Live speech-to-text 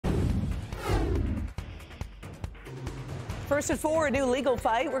First at 4, a new legal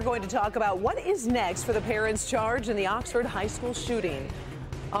fight. We're going to talk about what is next for the parents charged in the Oxford High School shooting.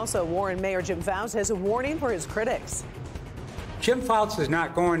 Also, Warren Mayor Jim Fouts has a warning for his critics. Jim Fouts is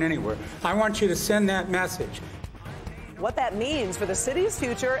not going anywhere. I want you to send that message. What that means for the city's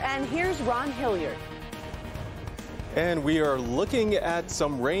future, and here's Ron Hilliard. And we are looking at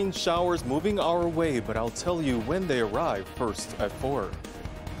some rain showers moving our way, but I'll tell you when they arrive first at 4.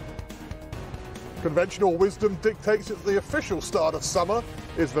 Conventional wisdom dictates it's the official start of summer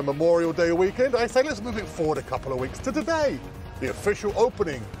is the Memorial Day weekend. I say let's move it forward a couple of weeks to today, the official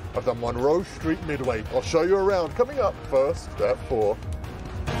opening of the Monroe Street Midway. I'll show you around coming up first at 4.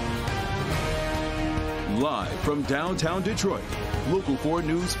 Live from downtown Detroit, Local 4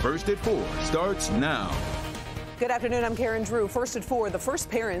 News First at 4 starts now. Good afternoon, I'm Karen Drew. First at 4, the first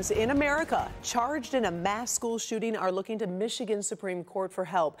parents in America charged in a mass school shooting are looking to Michigan Supreme Court for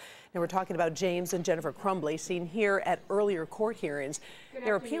help. Now we're talking about James and Jennifer Crumbley, seen here at earlier court hearings.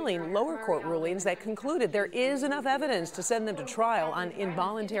 They're appealing lower court rulings that concluded there is enough evidence to send them to trial on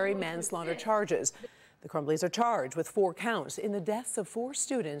involuntary manslaughter charges. The Crumbleys are charged with 4 counts in the deaths of 4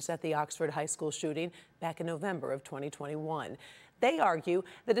 students at the Oxford High School shooting back in November of 2021. They argue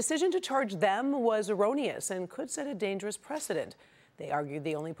the decision to charge them was erroneous and could set a dangerous precedent. They argue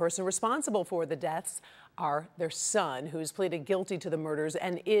the only person responsible for the deaths are their son, who's pleaded guilty to the murders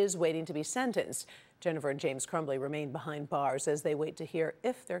and is waiting to be sentenced. Jennifer and James Crumbley remain behind bars as they wait to hear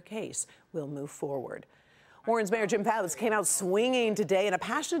if their case will move forward. Warren's Mayor Jim Fouts came out swinging today in a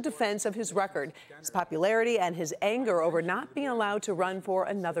passionate defense of his record, his popularity, and his anger over not being allowed to run for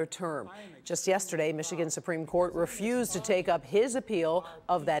another term. Just yesterday, Michigan Supreme Court refused to take up his appeal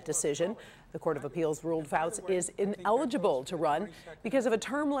of that decision. The Court of Appeals ruled Fouts is ineligible to run because of a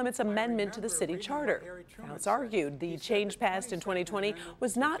term limits amendment to the city charter. Fouts argued the change passed in 2020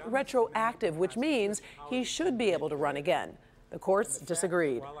 was not retroactive, which means he should be able to run again. The courts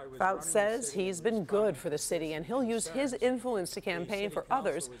disagreed. Fouts says he's been good for the city and he'll use his influence to campaign for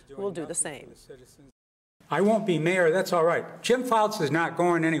others who will do the same. I won't be mayor, that's all right. Jim Fouts is not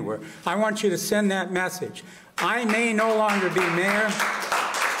going anywhere. I want you to send that message. I may no longer be mayor,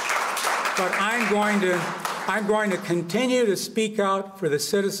 but I'm going to continue to speak out for the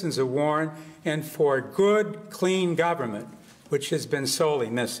citizens of Warren and for good, clean government, which has been sorely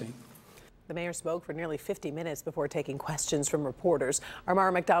missing. The mayor spoke for nearly 50 minutes before taking questions from reporters.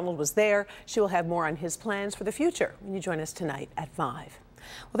 Armara McDonald was there. She will have more on his plans for the future when you join us tonight at 5.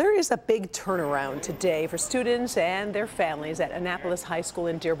 Well, there is a big turnaround today for students and their families at Annapolis High School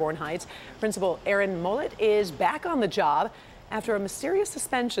in Dearborn Heights. Principal Aaron Mullet is back on the job after a mysterious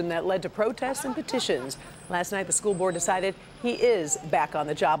suspension that led to protests and petitions. Last night, the school board decided he is back on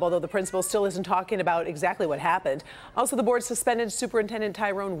the job, although the principal still isn't talking about exactly what happened. Also, the board suspended Superintendent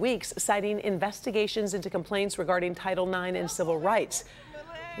Tyrone Weeks, citing investigations into complaints regarding Title IX and civil rights.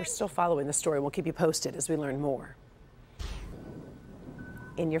 We're still following the story. We'll keep you posted as we learn more.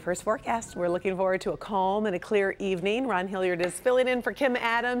 In your first forecast, we're looking forward to a calm and a clear evening. Ron Hilliard is filling in for Kim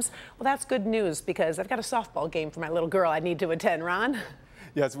Adams. Well, that's good news because I've got a softball game for my little girl I need to attend. Ron?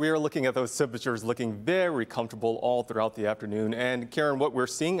 Yes, we are looking at those temperatures looking very comfortable all throughout the afternoon. And Karen, what we're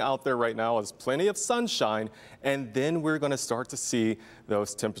seeing out there right now is plenty of sunshine. And then we're going to start to see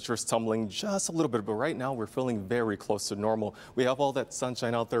those temperatures tumbling just a little bit. But right now we're feeling very close to normal. We have all that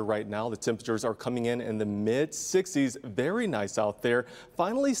sunshine out there right now. The temperatures are coming in the mid 60s. Very nice out there.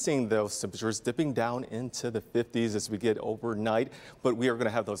 Finally seeing those temperatures dipping down into the 50s as we get overnight. But we are going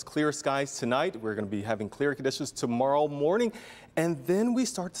to have those clear skies tonight. We're going to be having clear conditions tomorrow morning. And then we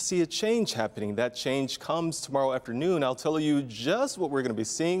start to see a change happening. That change comes tomorrow afternoon. I'll tell you just what we're going to be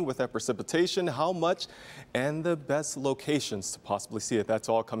seeing with that precipitation, how much, and the best locations to possibly see it. That's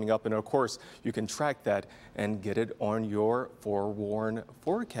all coming up. And of course, you can track that and get it on your Forewarn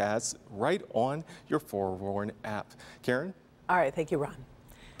forecast right on your Forewarn app. Karen? All right. Thank you, Ron.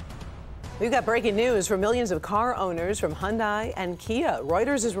 We've got breaking news for millions of car owners from Hyundai and Kia.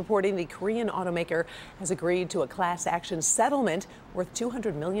 Reuters is reporting the Korean automaker has agreed to a class action settlement worth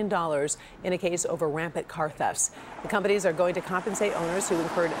 $200 million in a case over rampant car thefts. The companies are going to compensate owners who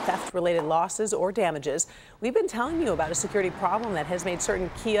incurred theft-related losses or damages. We've been telling you about a security problem that has made certain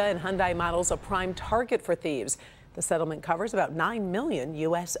Kia and Hyundai models a prime target for thieves. The settlement covers about 9 million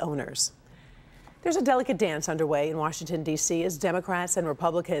U.S. owners. There's a delicate dance underway in Washington, D.C. as Democrats and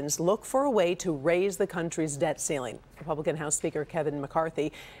Republicans look for a way to raise the country's debt ceiling. Republican House Speaker Kevin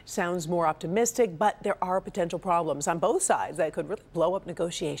McCarthy sounds more optimistic, but there are potential problems on both sides that could really blow up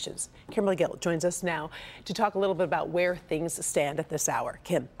negotiations. Kimberly Gill joins us now to talk a little bit about where things stand at this hour.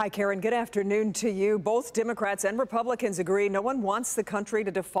 Kim. Hi, Karen. Good afternoon to you. Both Democrats and Republicans agree no one wants the country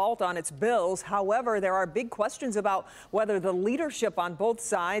to default on its bills. However, there are big questions about whether the leadership on both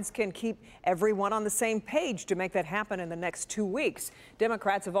sides can keep everyone on the same page to make that happen in the next 2 weeks.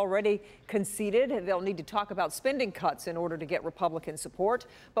 Democrats have already conceded they'll need to talk about spending cuts in order to get Republican support.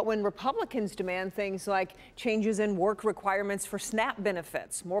 But when Republicans demand things like changes in work requirements for SNAP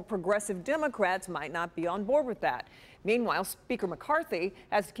benefits, more progressive Democrats might not be on board with that. Meanwhile, Speaker McCarthy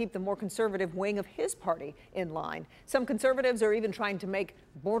has to keep the more conservative wing of his party in line. Some conservatives are even trying to make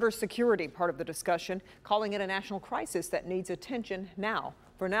border security part of the discussion, calling it a national crisis that needs attention now.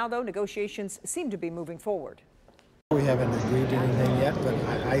 For now, though, negotiations seem to be moving forward. We haven't agreed to anything yet, but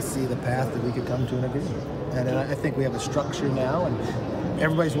I see the path that we could come to an agreement. And I think we have a structure now, and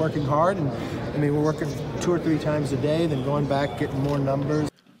everybody's working hard. And I mean, we're working 2 or 3 times a day, then going back, getting more numbers.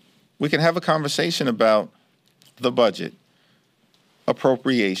 We can have a conversation about the budget,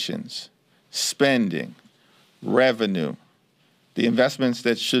 appropriations, spending, revenue, the investments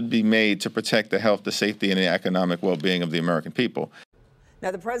that should be made to protect the health, the safety, and the economic well-being of the American people. Now,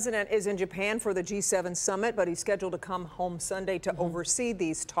 the president is in Japan for the G7 summit, but he's scheduled to come home Sunday to oversee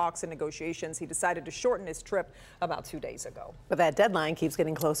these talks and negotiations. He decided to shorten his trip about 2 days ago. But that deadline keeps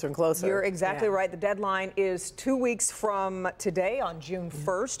getting closer and closer. You're exactly right. The deadline is 2 weeks from today on June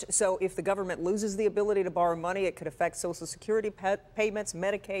 1st. So if the government loses the ability to borrow money, it could affect Social Security payments,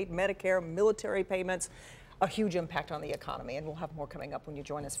 Medicaid, Medicare, military payments. A huge impact on the economy. And we'll have more coming up when you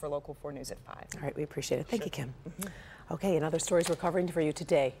join us for Local 4 News at 5. All right, we appreciate it. Thank you, Kim. Okay, and other stories we're covering for you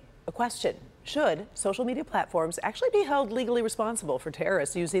today. A question: should social media platforms actually be held legally responsible for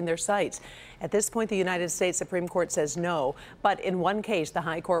terrorists using their sites? At this point, the United States Supreme Court says no. But in one case, the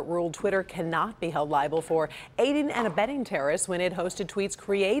High Court ruled Twitter cannot be held liable for aiding and abetting terrorists when it hosted tweets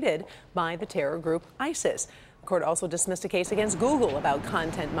created by the terror group ISIS. The court also dismissed a case against Google about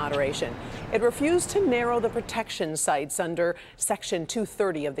content moderation. It refused to narrow the protection sites under Section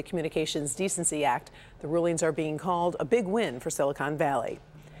 230 of the Communications Decency Act. The rulings are being called a big win for Silicon Valley.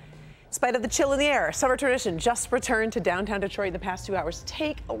 In spite of the chill in the air, summer tradition just returned to downtown Detroit in the past 2 hours.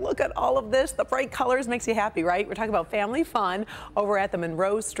 Take a look at all of this. The bright colors makes you happy, right? We're talking about family fun over at the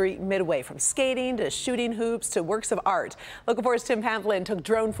Monroe Street Midway, from skating to shooting hoops to works of art. Local 4's Tim Pamplin took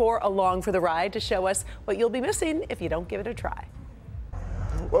Drone 4 along for the ride to show us what you'll be missing if you don't give it a try.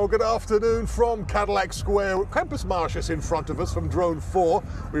 Well, good afternoon from Cadillac Square. Campus Marsh is in front of us from Drone 4.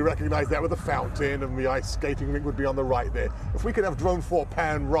 We recognize that with a fountain, and the ice skating rink would be on the right there. If we could have Drone 4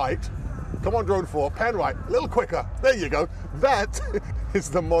 pan right. Come on, Drone 4, pan right, a little quicker. There you go. That is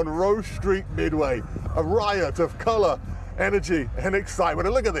the Monroe Street Midway, a riot of color, energy, and excitement.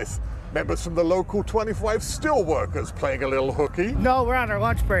 And look at this. Members from the local 25 steelworkers playing a little hooky. No, we're on our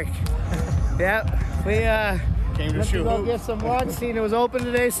lunch break. Yep, we Came to shoot go hoops. get some lunch. Seen it was open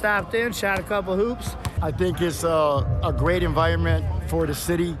today. Stopped in, shot a couple hoops. I think it's a great environment for the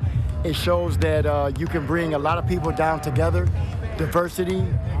city. It shows that you can bring a lot of people down together, diversity,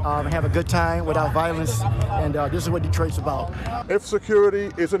 have a good time without violence, and this is what Detroit's about. If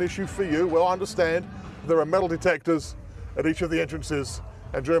security is an issue for you, well, understand there are metal detectors at each of the entrances.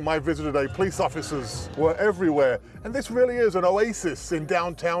 And during my visit today, police officers were everywhere. And this really is an oasis in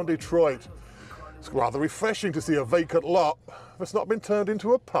downtown Detroit. It's rather refreshing to see a vacant lot that's not been turned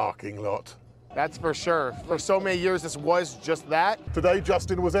into a parking lot. That's for sure. For so many years, this was just that. Today,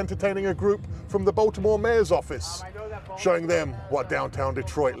 Justin was entertaining a group from the Baltimore Mayor's office, showing them what downtown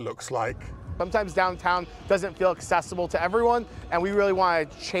Detroit looks like. Sometimes downtown doesn't feel accessible to everyone, and we really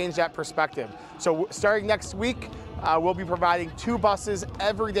want to change that perspective. So starting next week, we'll be providing 2 buses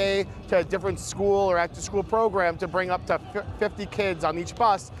every day to a different school or after-school program to bring up to 50 kids on each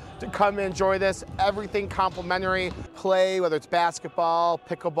bus to come and enjoy this. Everything complimentary, play, whether it's basketball,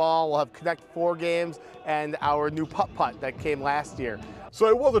 pickleball. We'll have Connect 4 games and our new putt-putt that came last year. So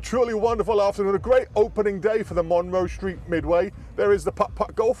it was a truly wonderful afternoon, a great opening day for the Monroe Street Midway. There is the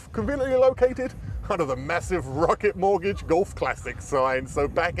Putt-Putt Golf, conveniently located under the massive Rocket Mortgage Golf Classic sign. So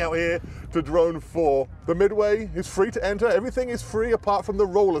back out here to Drone 4. The Midway is free to enter. Everything is free apart from the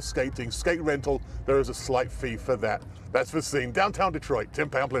roller skating. Skate rental, there is a slight fee for that. That's for Scene. Downtown Detroit, Tim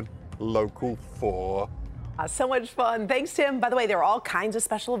Pamplin, Local 4. So much fun. Thanks, Tim. By the way, there are all kinds of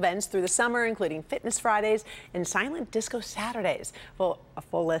special events through the summer, including Fitness Fridays and Silent Disco Saturdays. Well, a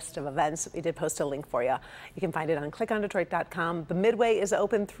full list of events. We did post a link for you. You can find it on clickondetroit.com. The Midway is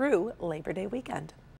open through Labor Day weekend.